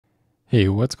Hey,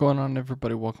 what's going on,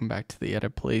 everybody? Welcome back to the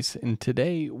Edit Place, and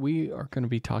today we are going to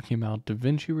be talking about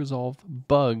Davinci Resolve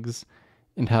bugs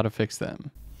and how to fix them.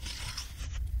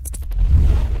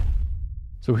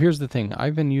 So here's the thing.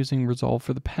 I've been using Resolve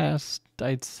for the past,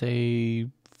 I'd say,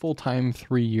 full-time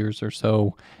 3 years or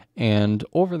so, and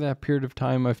over that period of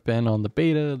time I've been on the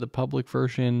beta, the public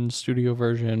version, studio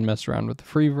version, messed around with the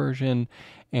free version,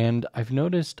 and I've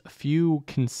noticed a few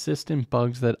consistent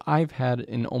bugs that I've had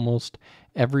in almost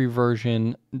every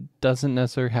version. Doesn't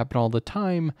necessarily happen all the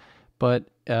time, but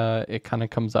it kind of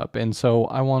comes up. And so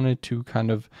I wanted to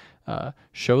kind of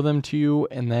show them to you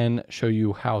and then show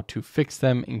you how to fix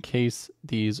them in case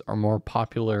these are more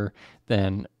popular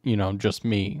than, just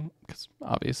me, because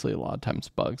obviously a lot of times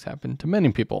bugs happen to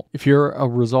many people. If you're a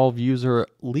Resolve user,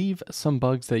 leave some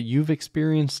bugs that you've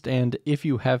experienced, and if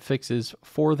you have fixes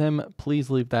for them, please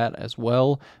leave that as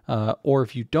well. Or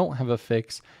if you don't have a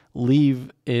fix, leave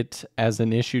it as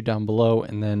an issue down below,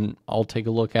 and then I'll take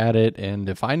a look at it, and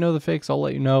if I know the fix, I'll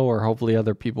let you know, or hopefully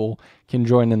other people can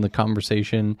join in the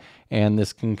conversation, and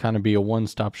this can kind of be a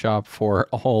one-stop shop for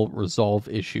all Resolve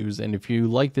issues. And if you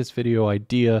like this video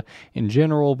idea in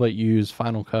general but use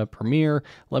Final Cut Premiere,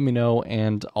 let me know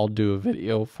and I'll do a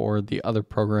video for the other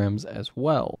programs as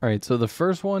well. All right, so the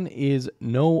first one is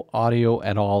no audio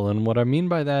at all, and what I mean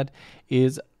by that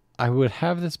is I would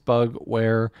have this bug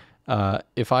where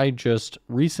if I just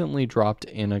recently dropped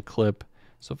in a clip,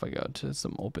 so if I go to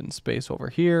some open space over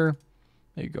here,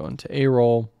 you go into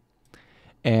A-roll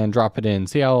and drop it in.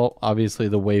 See how obviously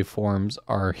the waveforms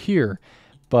are here,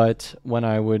 but when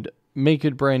I would make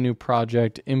a brand new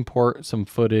project, import some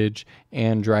footage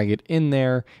and drag it in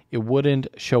there, it wouldn't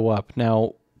show up.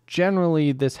 Now,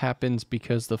 generally this happens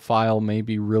because the file may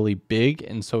be really big,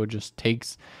 and so it just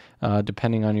takes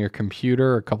depending on your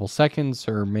computer, a couple seconds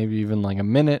or maybe even like a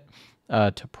minute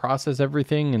to process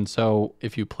everything. And so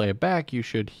if you play it back, you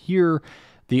should hear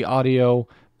the audio,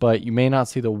 but you may not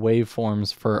see the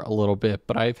waveforms for a little bit.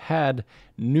 But I've had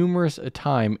numerous a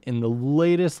time in the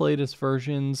latest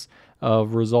versions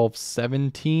of Resolve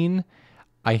 17,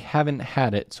 I haven't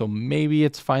had it. So maybe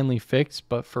it's finally fixed,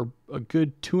 but for a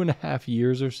good 2.5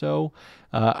 years or so,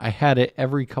 I had it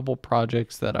every couple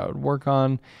projects that I would work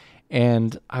on,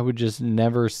 and I would just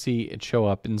never see it show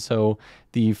up. And so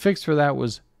the fix for that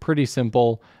was pretty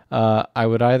simple. I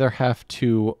would either have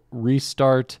to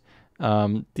restart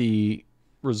the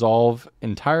Resolve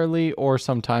entirely, or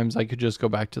sometimes I could just go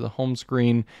back to the home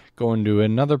screen, go into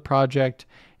another project,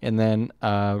 and then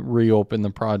reopen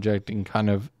the project and kind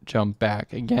of jump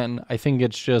back. Again, I think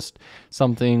it's just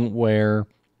something where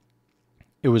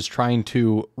it was trying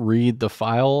to read the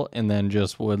file and then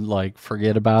just would like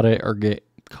forget about it or get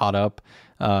caught up,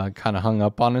 kind of hung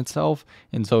up on itself,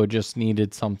 and so it just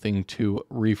needed something to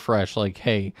refresh, like,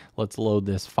 hey, let's load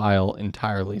this file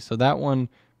entirely. So that one,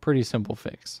 pretty simple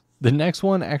fix. The next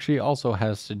one actually also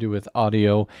has to do with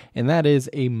audio, and that is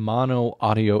a mono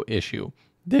audio issue.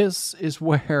 This is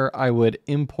where I would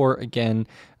import, again,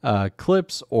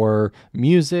 clips or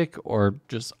music or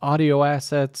just audio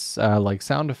assets, like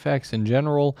sound effects in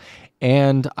general,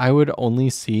 and I would only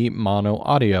see mono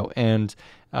audio. And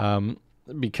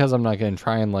because I'm not going to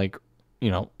try and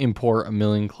import a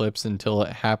million clips until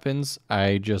it happens,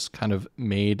 I just kind of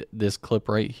made this clip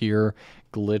right here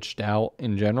glitched out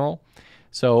in general.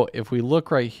 So if we look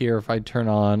right here, if I turn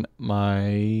on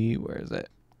my, where is it?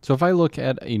 So if I look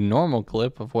at a normal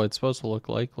clip of what it's supposed to look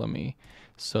like, let me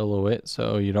solo it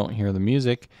so you don't hear the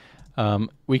music.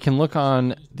 We can look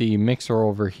on the mixer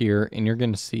over here, and you're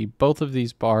going to see both of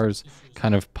these bars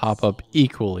kind of pop up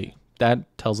equally.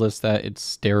 That tells us that it's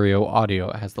stereo audio.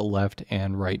 It has the left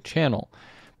and right channel.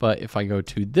 But if I go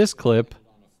to this clip,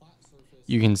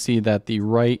 you can see that the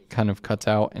right kind of cuts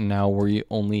out, and now we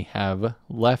only have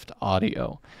left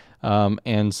audio.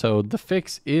 And so the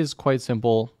fix is quite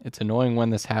simple. It's annoying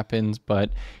when this happens, but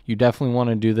you definitely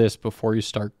want to do this before you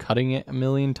start cutting it a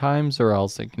million times, or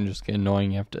else it can just get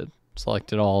annoying. You have to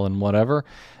select it all and whatever.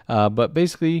 But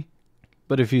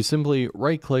if you simply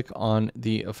right click on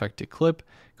the affected clip,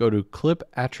 go to clip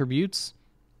attributes,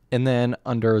 and then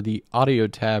under the audio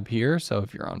tab here, so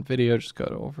if you're on video, just go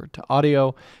over to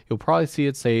audio, you'll probably see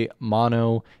it say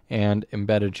mono and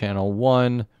embedded channel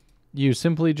 1. You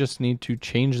simply just need to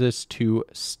change this to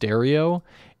stereo,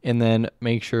 and then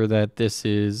make sure that this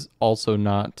is also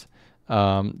not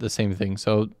the same thing,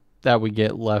 so that we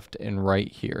get left and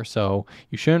right here. So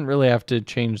you shouldn't really have to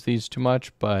change these too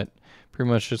much, but pretty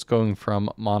much just going from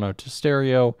mono to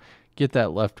stereo, get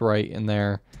that left right in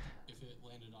there.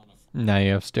 Now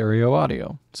you have stereo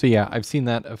audio. So yeah, I've seen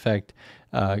that affect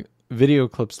video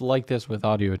clips like this with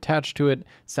audio attached to it,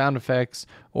 sound effects,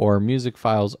 or music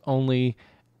files only.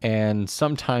 and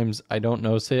sometimes I don't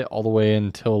notice it all the way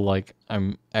until like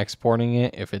I'm exporting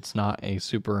it if it's not a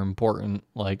super important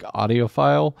like audio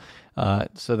file.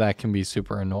 So that can be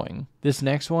super annoying. This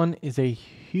next one is a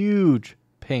huge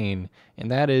pain, and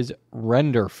that is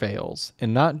render fails,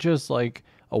 and not just like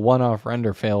a one-off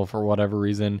render fail for whatever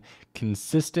reason.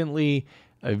 Consistently,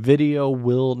 a video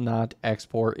will not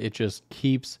export. It just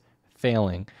keeps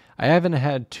failing. I haven't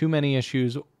had too many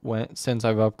issues since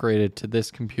I've upgraded to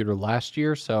this computer last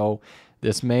year, so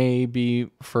this may be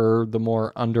for the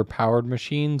more underpowered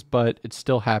machines, but it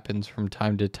still happens from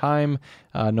time to time,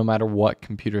 no matter what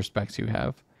computer specs you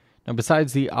have. Now,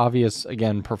 besides the obvious,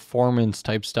 again, performance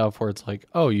type stuff where it's like,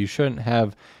 oh, you shouldn't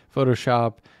have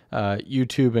Photoshop,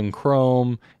 YouTube, and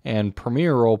Chrome and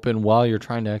Premiere open while you're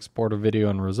trying to export a video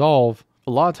in Resolve,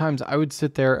 a lot of times I would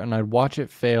sit there and I'd watch it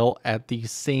fail at the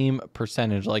same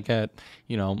percentage, like at,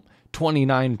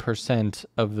 29%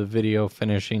 of the video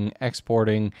finishing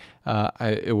exporting,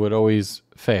 it would always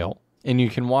fail. And you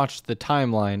can watch the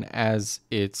timeline as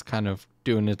it's kind of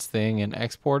doing its thing and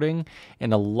exporting.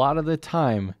 And a lot of the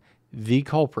time, the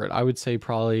culprit, I would say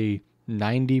probably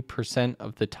 90%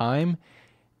 of the time,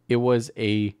 it was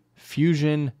a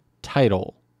Fusion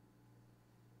title.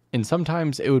 And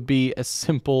sometimes it would be as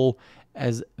simple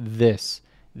as this.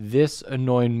 This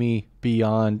annoyed me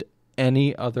beyond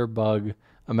any other bug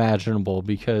imaginable,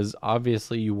 because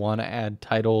obviously you want to add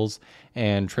titles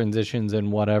and transitions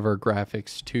and whatever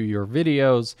graphics to your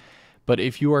videos. But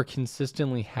if you are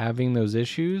consistently having those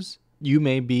issues, you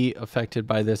may be affected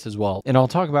by this as well. And I'll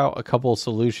talk about a couple of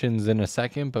solutions in a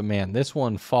second, but man, this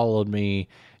one followed me.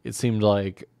 It seemed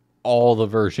like all the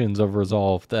versions of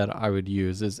Resolve that I would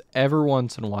use is every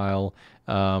once in a while,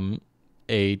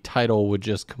 a title would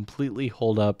just completely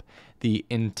hold up the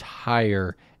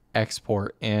entire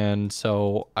export. And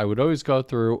so I would always go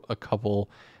through a couple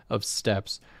of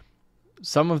steps.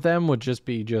 Some of them would just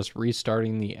be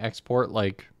restarting the export,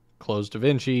 like close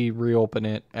Davinci, reopen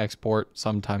it, export.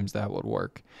 Sometimes that would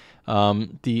work.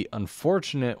 The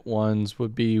unfortunate ones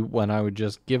would be when I would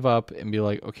just give up and be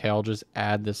like, okay, I'll just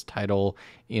add this title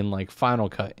in like Final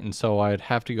Cut. And so I'd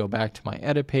have to go back to my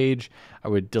edit page. I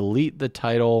would delete the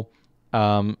title,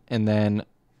 and then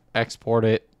export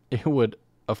it. It would,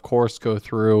 of course, go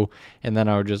through, and then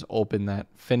I would just open that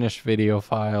finished video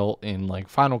file in like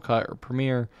Final Cut or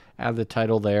Premiere, add the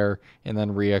title there, and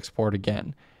then re-export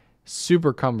again.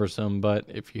 Super cumbersome, but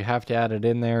if you have to add it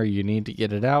in there, you need to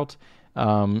get it out.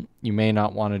 You may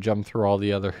not want to jump through all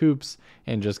the other hoops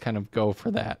and just kind of go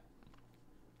for that.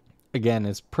 Again,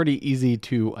 it's pretty easy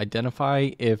to identify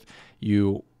if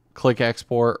you click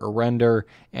export or render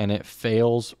and it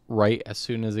fails right as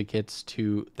soon as it gets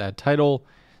to that title.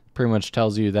 Pretty much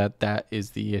tells you that that is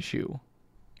the issue.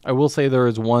 I will say there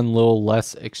is one little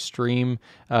less extreme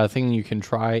thing you can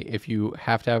try if you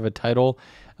have to have a title.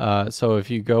 So if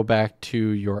you go back to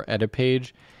your edit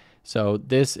page, so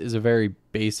this is a very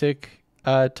basic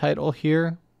title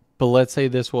here, but let's say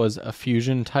this was a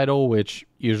Fusion title, which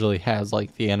usually has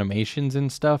like the animations and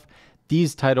stuff.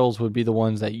 These titles would be the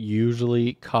ones that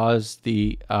usually cause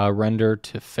the render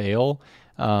to fail.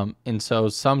 And so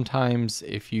sometimes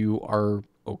if you are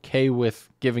okay with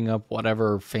giving up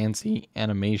whatever fancy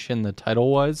animation the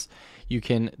title was, you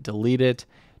can delete it,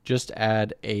 just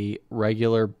add a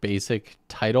regular basic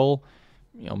title,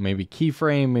 maybe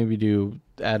keyframe, maybe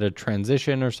add a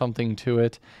transition or something to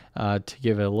it to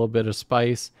give it a little bit of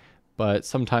spice. But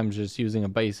sometimes just using a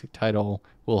basic title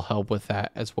will help with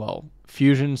that as well.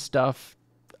 Fusion stuff,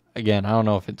 again, I don't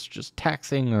know if it's just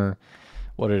taxing or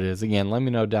what it is. Again, let me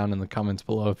know down in the comments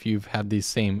below if you've had these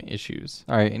same issues.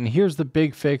 All right, and here's the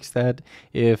big fix that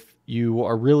if you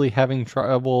are really having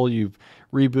trouble, you've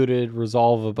rebooted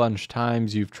Resolve a bunch of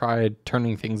times, you've tried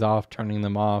turning things off, turning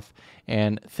them off,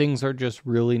 and things are just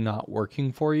really not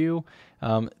working for you.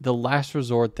 The last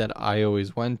resort that I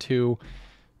always went to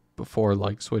before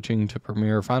like switching to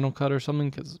Premiere or Final Cut or something,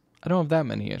 because I don't have that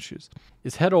many issues,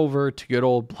 is head over to good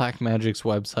old Blackmagic's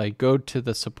website, go to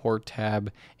the support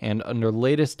tab, and under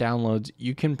latest downloads,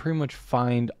 you can pretty much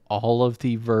find all of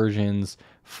the versions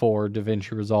for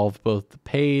Davinci Resolve, both the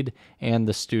paid and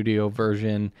the studio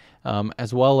version,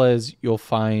 as well as you'll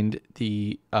find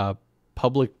the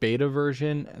public beta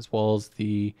version as well as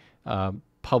the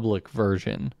public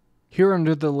version. Here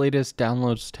under the latest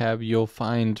downloads tab, you'll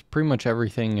find pretty much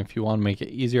everything. If you want to make it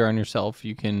easier on yourself,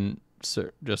 you can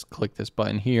just click this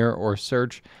button here or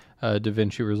search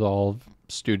Davinci Resolve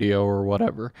Studio or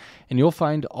whatever, and you'll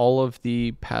find all of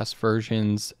the past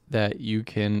versions that you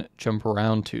can jump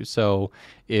around to. So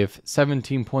if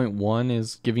 17.1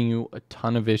 is giving you a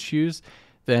ton of issues,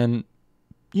 then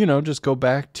just go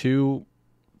back to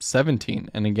 17.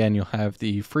 And again, you'll have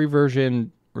the free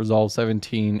version, Resolve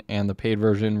 17, and the paid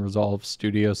version, Resolve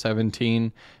Studio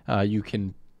 17. You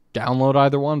can download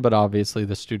either one, but obviously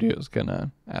the studio is going to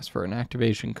ask for an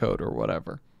activation code or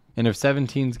whatever. And if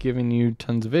 17's giving you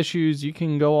tons of issues, you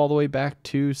can go all the way back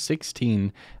to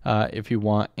 16 if you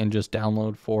want, and just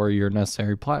download for your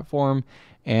necessary platform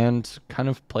and kind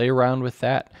of play around with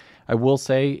that. I will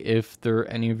say, if there are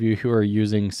any of you who are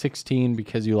using 16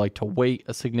 because you like to wait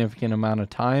a significant amount of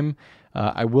time,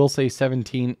 I will say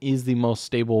 17 is the most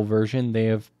stable version. They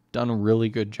have done a really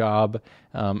good job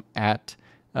at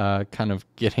kind of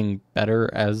getting better,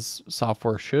 as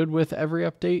software should with every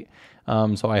update.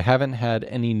 So I haven't had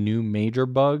any new major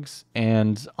bugs.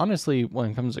 And honestly,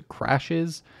 when it comes to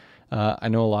crashes, I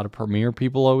know a lot of Premiere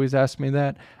people always ask me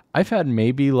that. I've had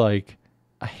maybe like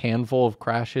a handful of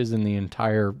crashes in the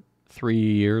entire 3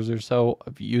 years or so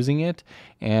of using it.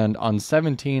 And on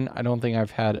 17, I don't think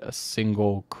I've had a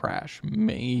single crash.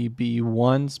 Maybe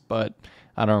once, but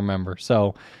I don't remember.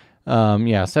 So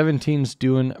yeah, 17's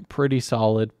doing pretty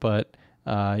solid, but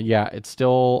yeah, it's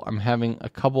still, I'm having a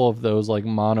couple of those, like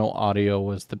mono audio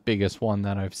was the biggest one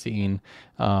that I've seen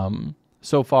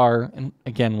so far. And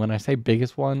again, when I say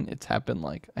biggest one, it's happened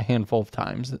like a handful of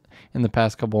times in the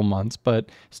past couple of months, but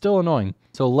still annoying.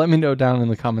 So let me know down in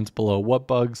the comments below, what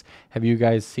bugs have you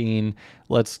guys seen?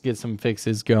 Let's get some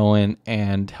fixes going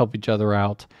and help each other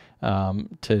out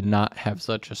to not have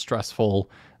such a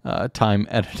stressful time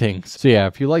editing. So yeah,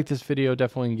 if you like this video,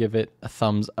 definitely give it a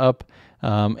thumbs up,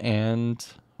 and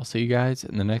I'll see you guys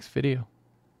in the next video.